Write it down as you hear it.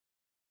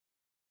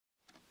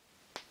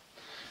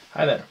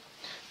Hi there.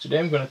 Today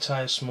I'm going to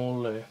tie a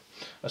small,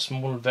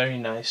 very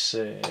nice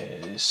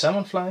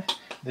salmon fly.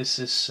 This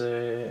is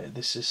a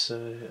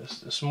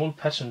small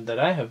pattern that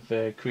I have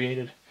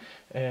created.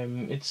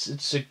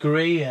 It's a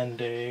gray and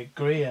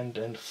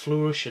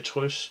fluoro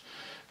chartreuse,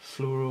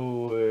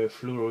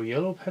 fluoro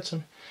yellow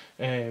pattern.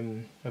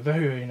 A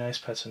very nice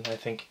pattern, I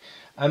think.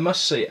 I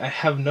must say I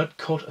have not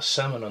caught a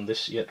salmon on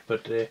this yet,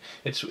 but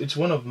it's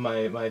one of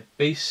my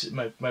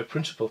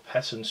principal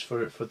patterns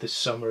for this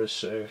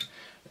summer's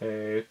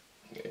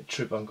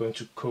trip I'm going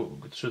to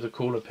the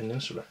Kola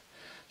Peninsula.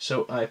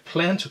 So I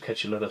plan to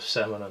catch a lot of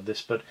salmon on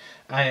this, but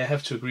I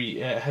have to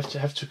agree. I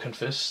have to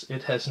confess,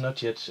 it has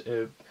not yet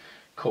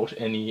caught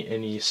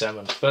any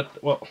salmon.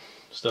 But well,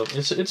 still,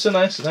 it's a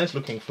nice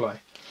looking fly.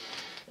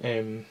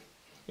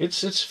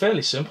 It's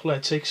fairly simple. I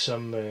take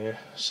some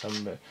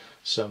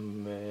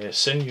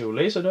Senyu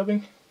laser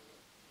dubbing.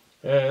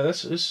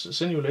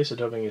 Senyu laser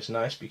dubbing is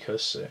nice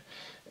because of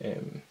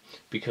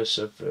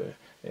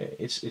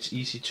it's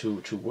easy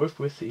to work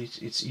with.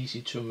 It's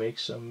easy to make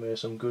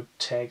some good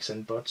tags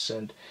and butts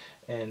and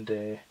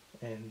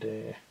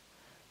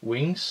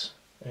wings.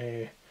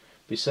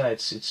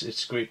 Besides,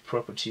 it's great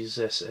properties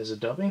as a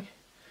dubbing.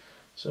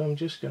 So I'm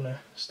just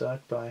gonna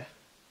start by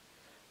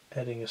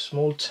adding a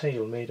small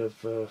tail made of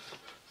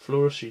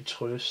fluoro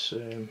chartreuse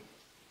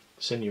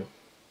sinew,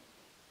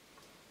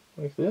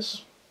 like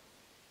this.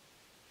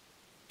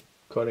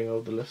 Cutting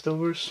out the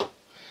leftovers,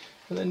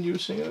 and then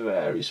using a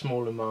very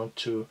small amount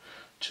to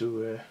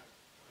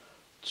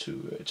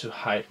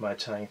hide my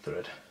tying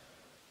thread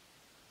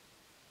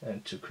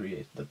and to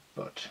create the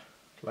butt,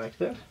 like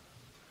that.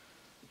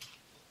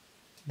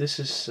 This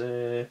is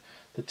the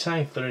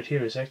tying thread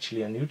here is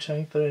actually a new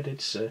tying thread.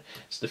 It's the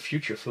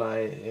Future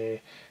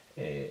Fly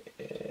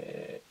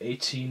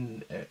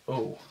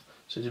 18O.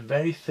 So it's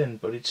very thin,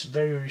 but it's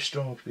very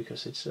strong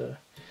because it's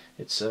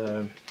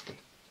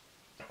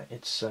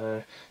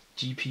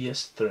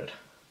GPS thread.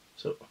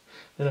 So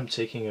then I'm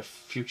taking a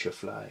Future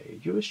Fly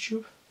US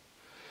tube,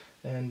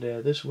 and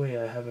this way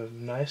I have a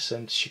nice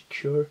and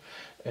secure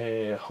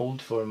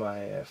hold for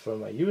my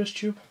US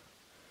tube.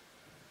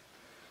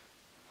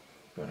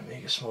 I'm gonna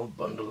make a small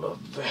bundle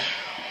of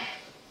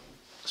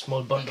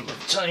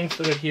tying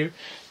thread here,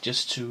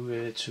 just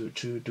to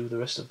do the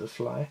rest of the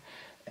fly.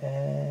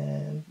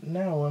 And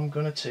now I'm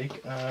gonna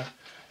take a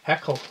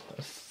hackle,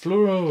 a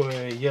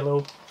fluoro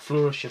yellow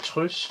fluoro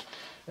chartreuse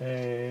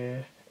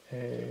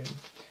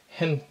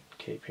hen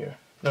cape here.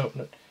 No,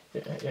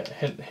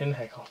 hen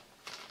hackle.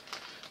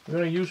 I'm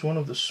gonna use one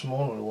of the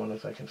smaller one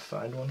if I can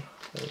find one.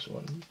 There's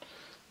one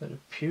that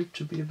appeared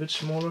to be a bit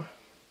smaller,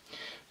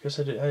 because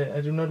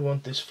I do not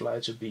want this fly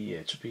to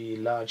be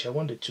large. I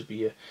want it to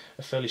be a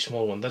fairly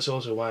small one. That's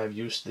also why I've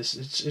used this.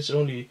 It's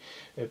only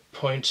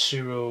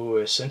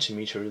 0.0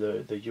 centimeter,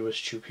 the US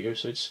tube here,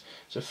 so it's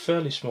a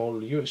fairly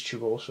small US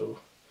tube. Also,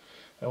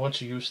 I want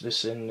to use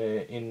this in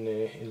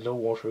low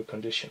water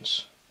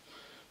conditions.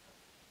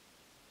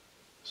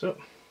 So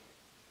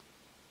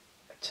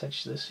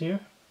attach this here.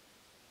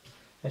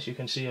 As you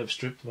can see, I've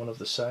stripped one of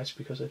the sides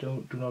because I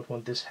do not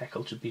want this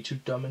hackle to be too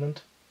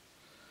dominant.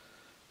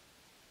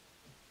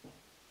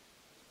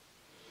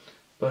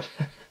 But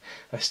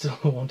I still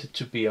want it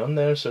to be on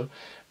there, so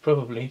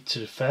probably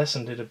to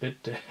fasten it a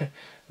bit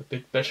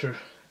better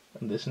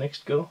on this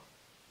next go,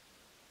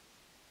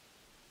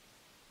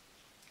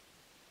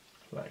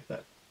 like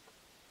that.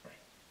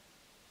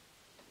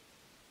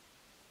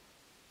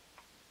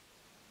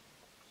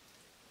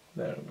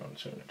 There, I'm going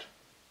to turn it.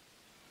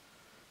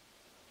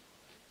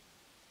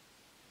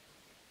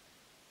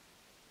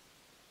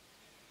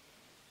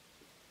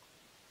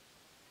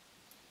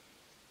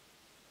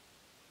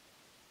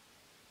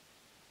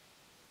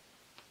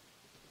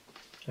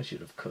 I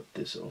should have cut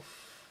this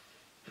off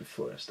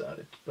before I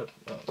started, but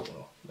oh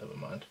well, never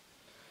mind.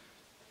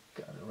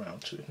 Got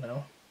around to it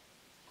now,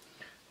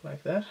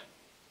 like that.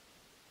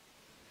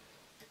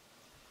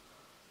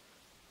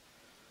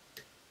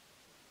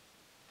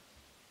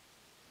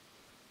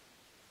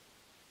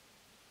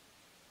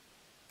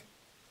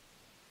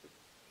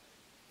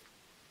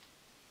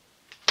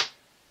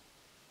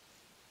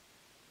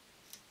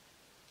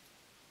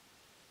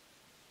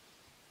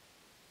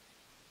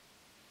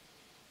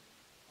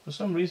 For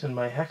some reason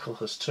my hackle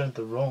has turned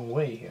the wrong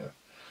way here.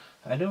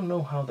 I don't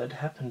know how that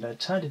happened. I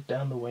tied it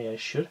down the way I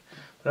should,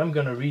 but I'm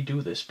gonna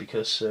redo this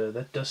because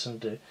that does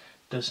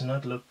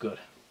not look good.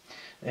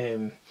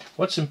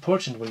 What's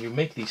important when you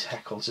make these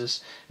hackles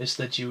is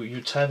that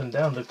you tie them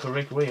down the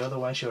correct way.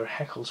 Otherwise, your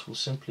hackles will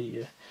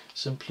simply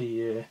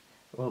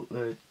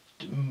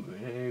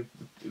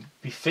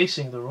be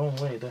facing the wrong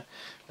way.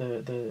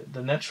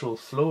 The natural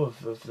flow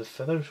of the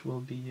feathers will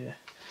be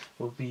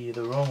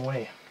the wrong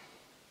way.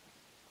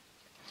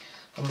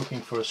 I'm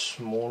looking for a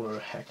smaller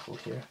hackle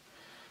here,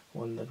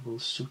 one that will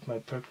suit my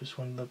purpose,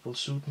 one that will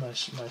suit my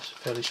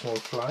fairly small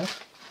fly.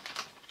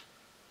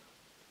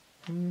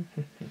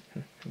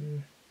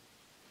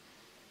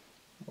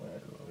 Where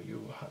are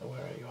you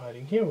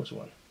hiding? Here was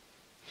one.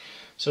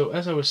 So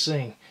as I was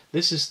saying,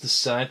 this is the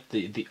side,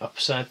 the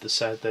upside, the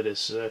side that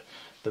is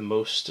the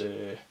most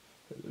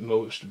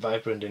most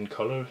vibrant in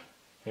color.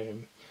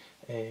 And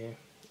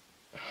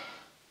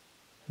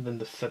then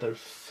the feather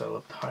fell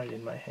apart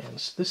in my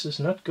hands. This is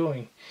not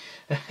going.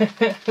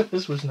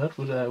 This was not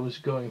what I was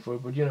going for,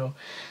 but you know,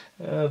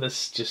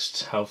 that's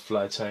just how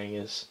fly tying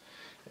is.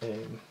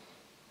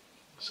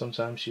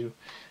 Sometimes you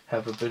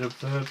have a bit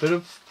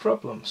of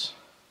problems.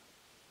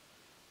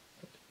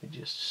 Let me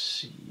just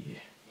see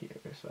here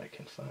if I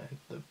can find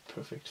the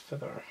perfect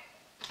feather.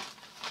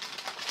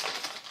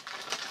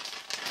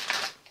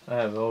 I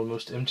have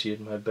almost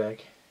emptied my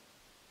bag.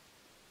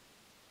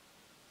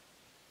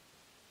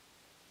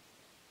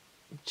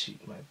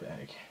 Emptied my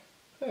bag.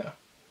 Yeah,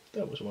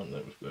 that was one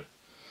that was good.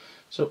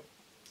 So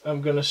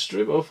I'm gonna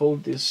strip off all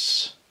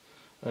this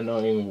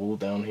annoying wool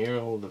down here,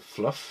 all the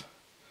fluff,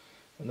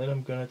 and then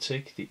I'm gonna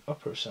take the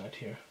upper side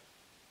here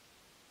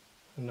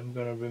and I'm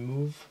gonna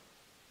remove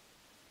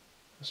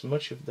as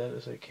much of that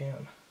as I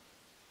can,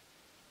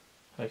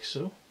 like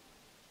so.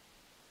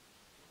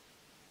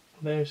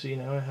 There you see,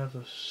 now I have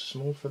a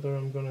small feather.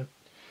 I'm gonna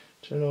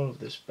turn all of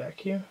this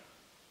back here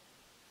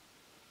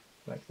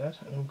like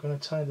that, and I'm gonna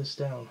tie this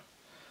down.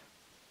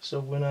 So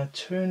when I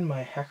turn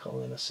my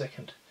hackle in a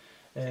second,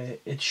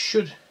 it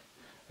should,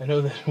 I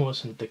know that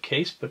wasn't the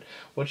case, but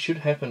what should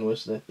happen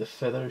was that the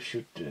feather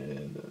should,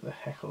 the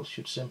hackle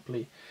should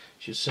simply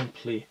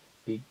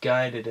be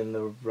guided in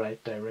the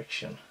right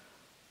direction.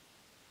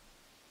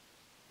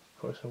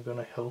 Of course, I'm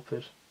gonna help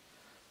it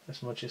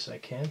as much as I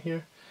can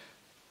here,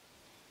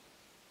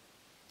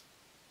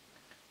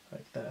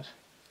 like that.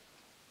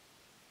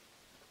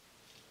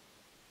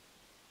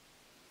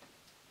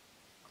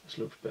 This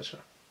looks better.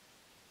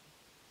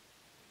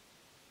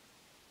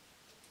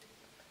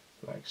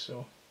 Like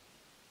so.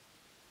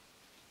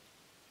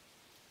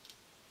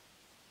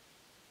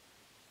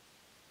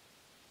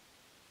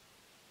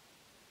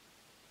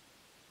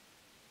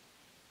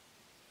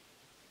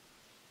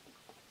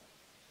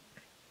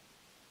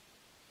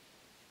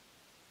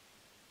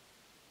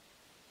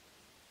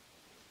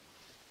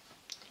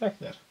 Like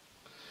that.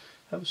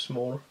 Have a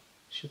small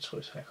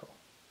Chartreuse hackle.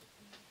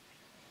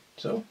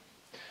 So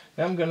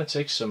now I'm gonna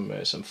take some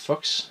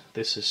fox.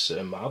 This is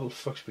marble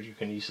fox, but you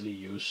can easily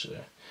use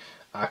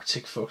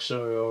Arctic fox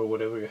or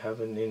whatever you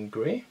have in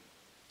grey.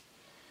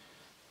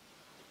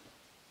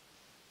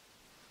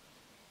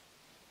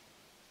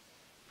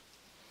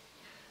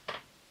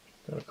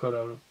 Gonna cut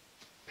out a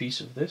piece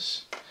of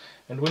this.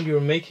 And when you're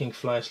making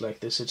flies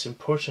like this, it's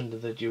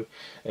important that you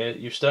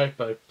start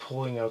by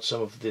pulling out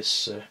some of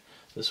this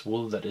this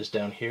wool that is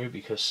down here,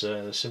 because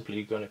there's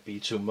simply going to be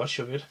too much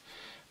of it.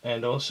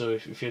 And also,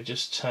 if you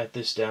just tied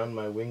this down,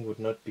 my wing would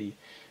not be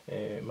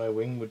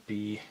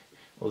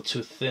well,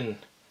 too thin.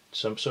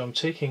 So I'm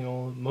taking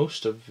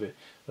most of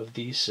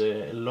these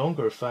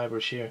longer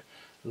fibers here,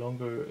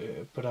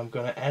 but I'm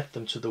gonna add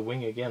them to the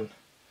wing again,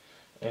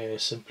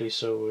 simply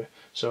so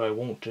I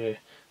won't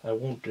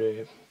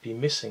be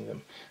missing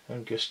them.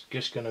 I'm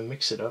just gonna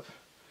mix it up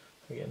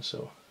again,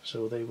 so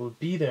they will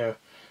be there.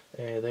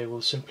 They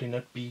will simply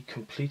not be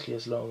completely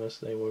as long as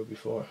they were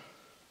before,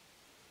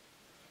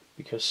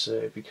 because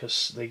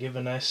they give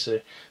a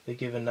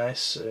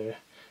nice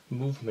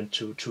movement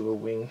to a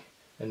wing,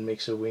 and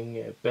makes a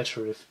wing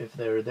better if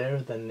they're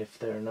there than if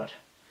they're not.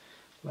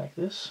 Like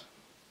this.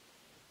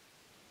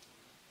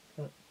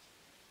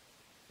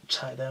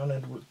 Tie down,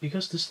 and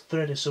because this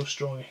thread is so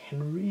strong, I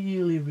can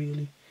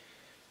really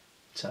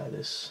tie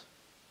this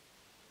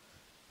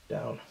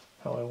down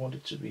how I want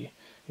it to be.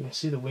 You can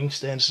see the wing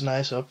stands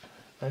nicely up,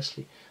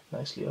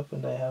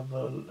 and I have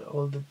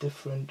all the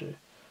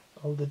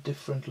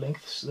different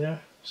lengths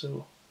there,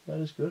 so that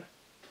is good.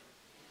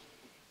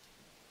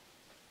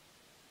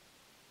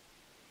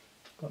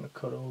 Gonna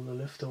cut all the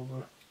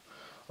leftover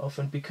off,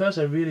 and because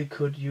I really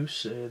could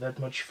use that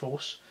much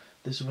force,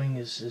 this wing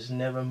is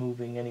never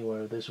moving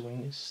anywhere. This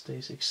wing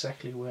stays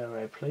exactly where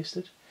I placed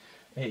it,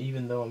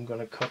 even though I'm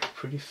gonna cut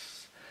pretty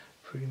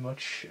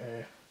much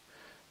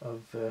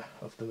of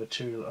the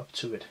material up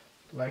to it,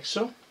 like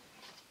so.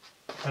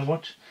 And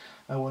what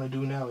I want to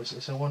do now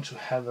is I want to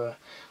have a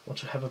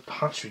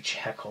partridge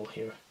hackle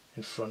here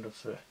in front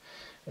of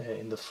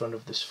in the front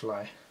of this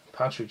fly.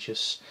 Partridge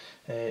is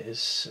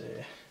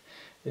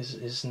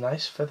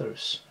nice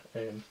feathers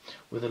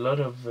with a lot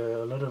of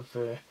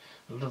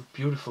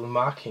beautiful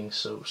markings.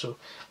 So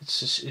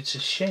it's a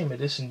shame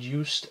it isn't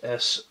used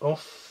as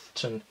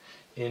often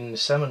in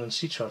salmon and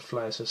sea trout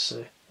flies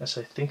as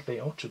I think they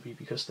ought to be,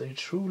 because they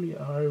truly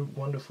are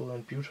wonderful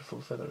and beautiful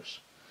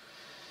feathers.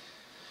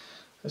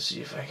 Let's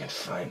see if I can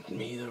find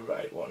me the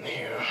right one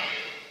here.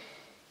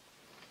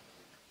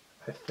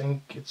 I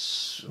think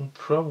I'm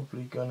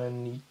probably gonna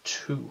need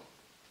two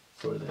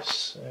for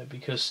this,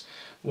 because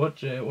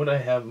what I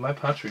have, my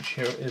partridge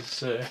here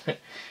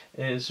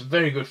is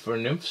very good for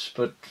nymphs,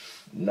 but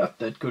not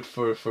that good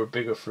for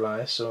bigger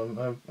flies.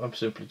 So I'm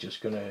simply just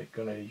gonna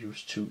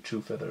use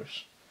two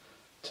feathers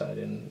tied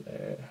in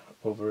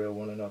over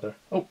one another.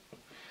 Oh,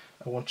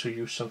 I want to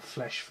use some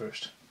flash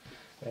first.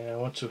 I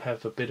want to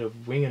have a bit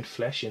of wing and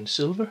flash in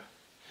silver.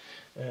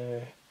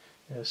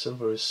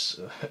 Silver is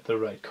the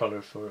right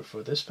color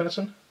for this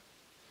pattern.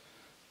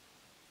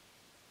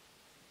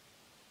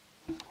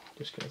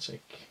 Just gonna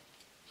take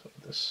some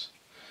of this.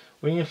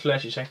 Wing and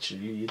Flesh is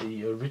actually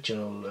the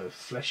original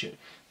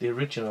the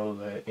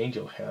original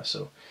angel hair.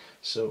 So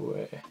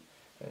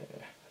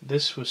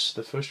this was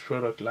the first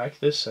product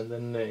like this, and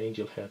then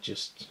angel hair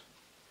just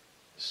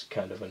is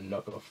kind of a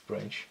knockoff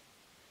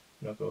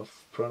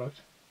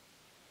product.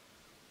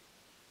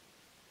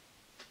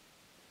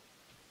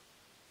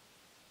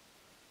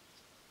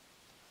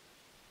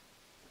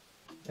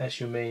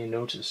 As you may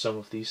notice, some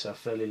of these are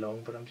fairly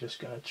long, but I'm just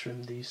gonna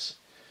trim these.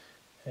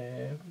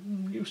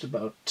 Used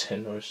about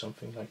 10 or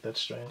something like that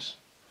strands.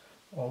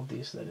 All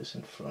these that is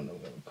in front I'm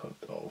going to cut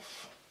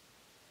off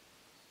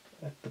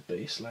at the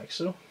base like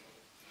so.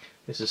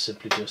 This is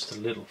simply just a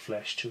little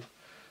flash to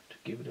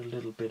give it a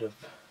little bit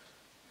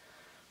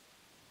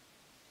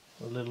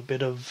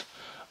of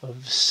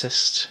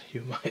zest,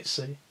 you might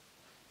say.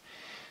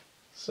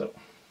 So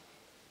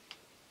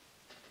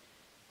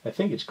I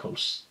think it's called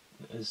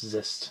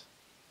zest.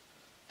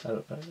 I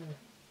don't know.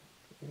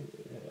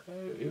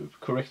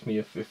 Correct me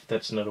if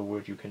that's not a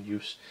word you can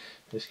use.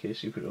 In this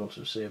case, you could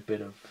also say a bit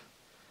of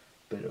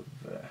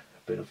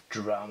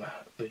drama,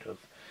 a bit of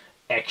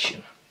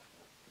action.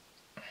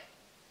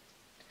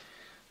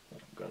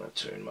 I'm gonna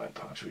turn my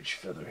partridge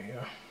feather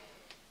here.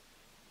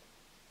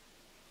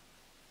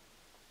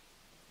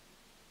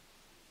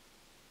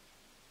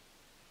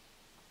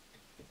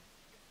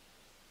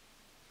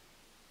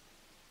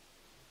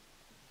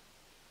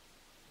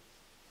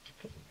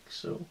 Like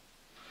so.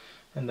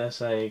 And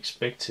as I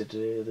expected,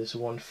 this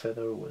one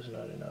feather was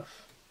not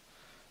enough.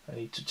 I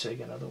need to take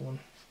another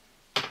one.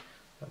 I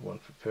have one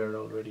prepared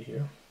already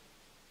here.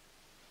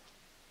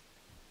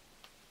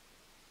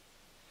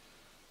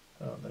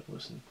 Oh, that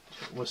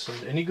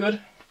wasn't any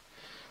good.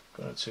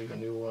 I'm gonna take a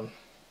new one.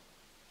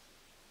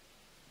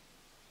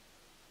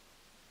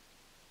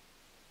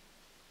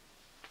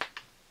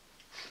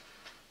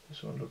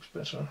 This one looks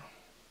better.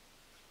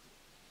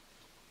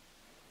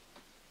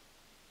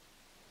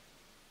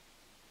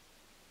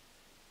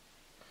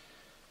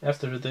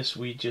 After this,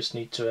 we just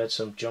need to add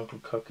some jungle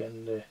cock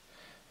and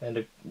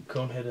a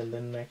cone head, and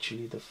then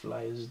actually the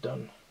fly is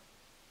done.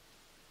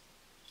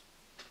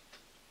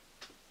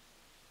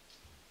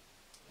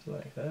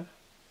 Like that.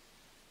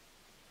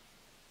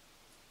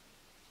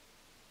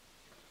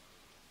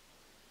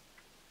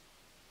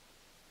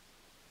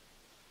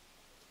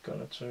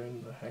 Gonna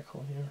turn the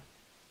hackle here,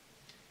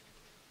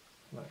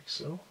 like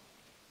so.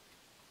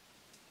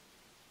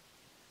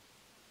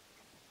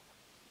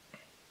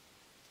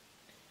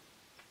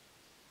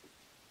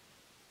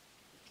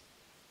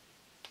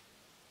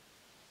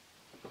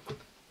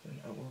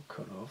 I will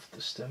cut off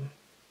the stem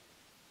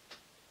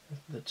at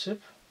the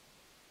tip.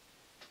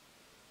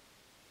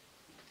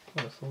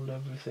 I'll fold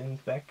everything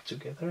back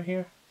together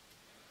here.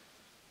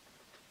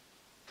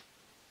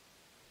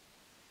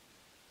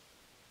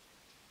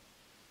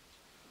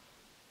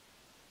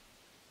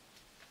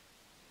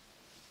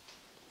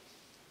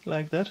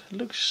 Like that. It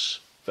looks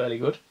fairly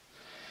good.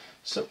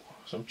 So,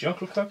 some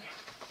jungle cock.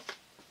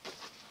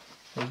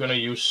 I'm gonna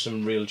use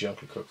some real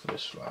jungle cock for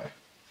this fly.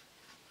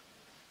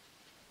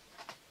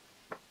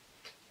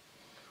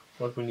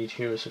 What we need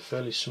here is a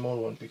fairly small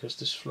one, because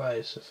this fly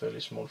is a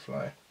fairly small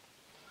fly.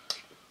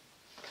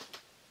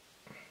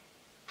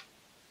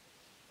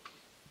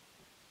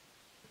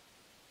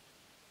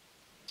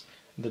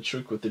 The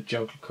trick with the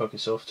jungle cock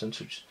is often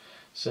to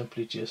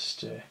simply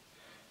just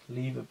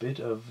leave a bit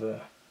of the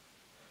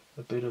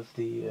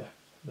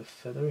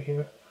feather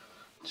here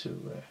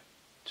to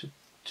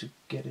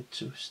get it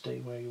to stay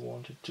where you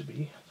want it to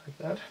be, like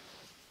that.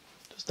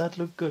 Does that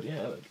look good?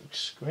 Yeah, that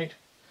looks great.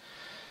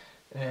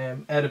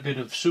 Add a bit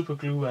of super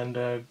glue and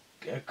a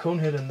cone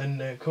head, and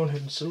then cone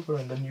head and silver,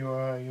 and then you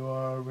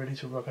are ready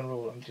to rock and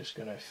roll. I'm just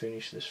gonna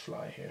finish this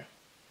fly here.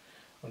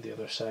 On the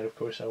other side, of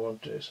course, I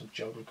want some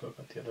jungle cock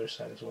on the other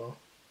side as well.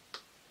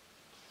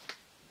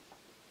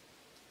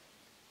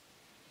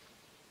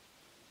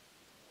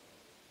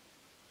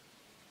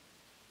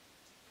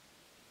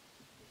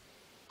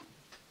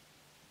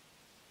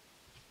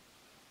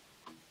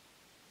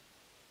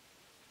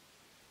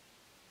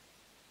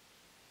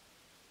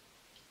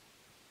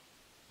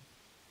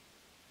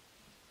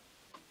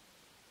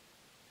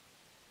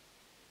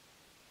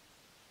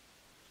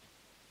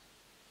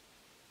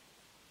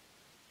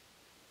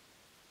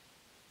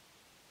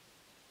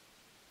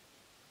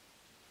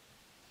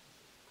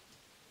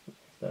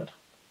 That.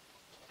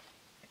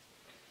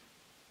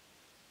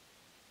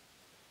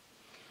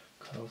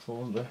 Cut off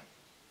all the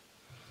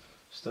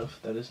stuff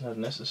that is not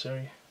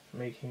necessary,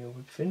 making a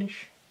whip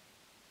finish.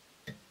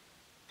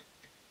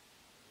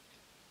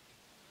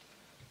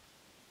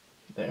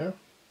 There.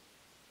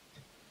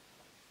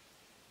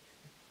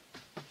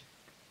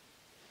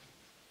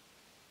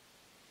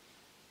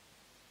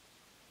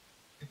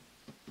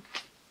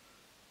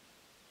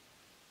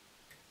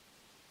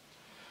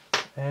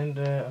 And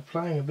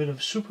applying a bit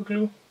of super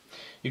glue.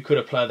 You could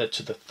apply that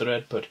to the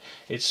thread, but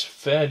it's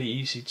fairly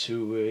easy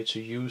to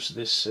use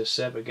this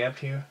Saber gap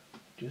here.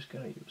 Just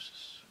gonna use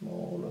a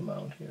small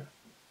amount here,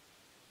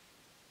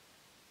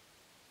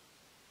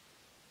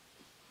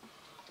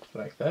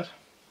 like that.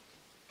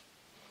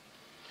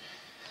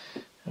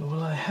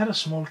 Well, I had a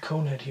small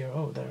cone head here.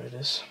 Oh, there it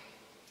is.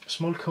 A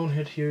small cone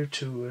head here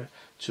to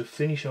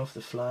finish off the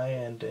fly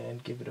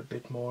and give it a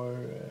bit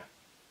more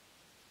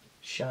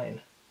shine.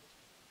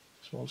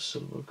 Small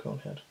silver cone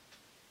head.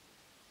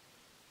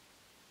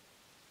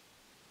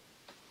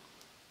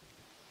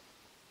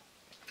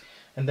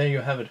 And there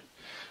you have it.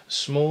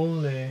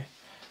 Small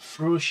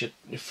fluoro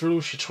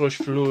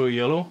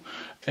yellow,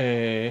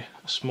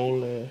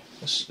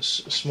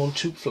 small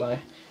tube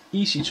fly.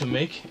 Easy to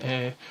make,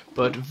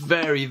 but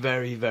very,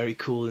 very, very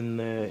cool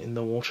in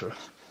the water.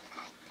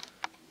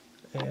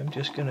 I'm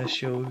just gonna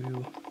show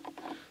you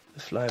the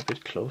fly a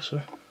bit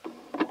closer,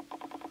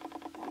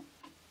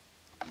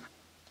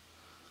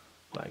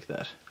 like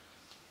that.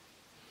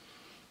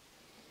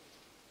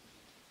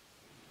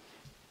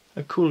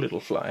 A cool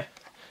little fly.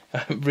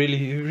 I'm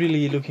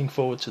really looking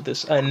forward to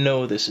this. I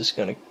know this is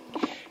gonna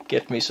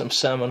get me some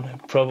salmon,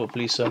 and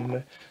probably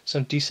some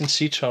decent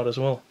sea trout as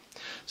well.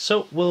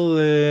 So, well,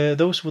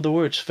 those were the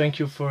words. Thank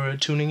you for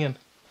tuning in.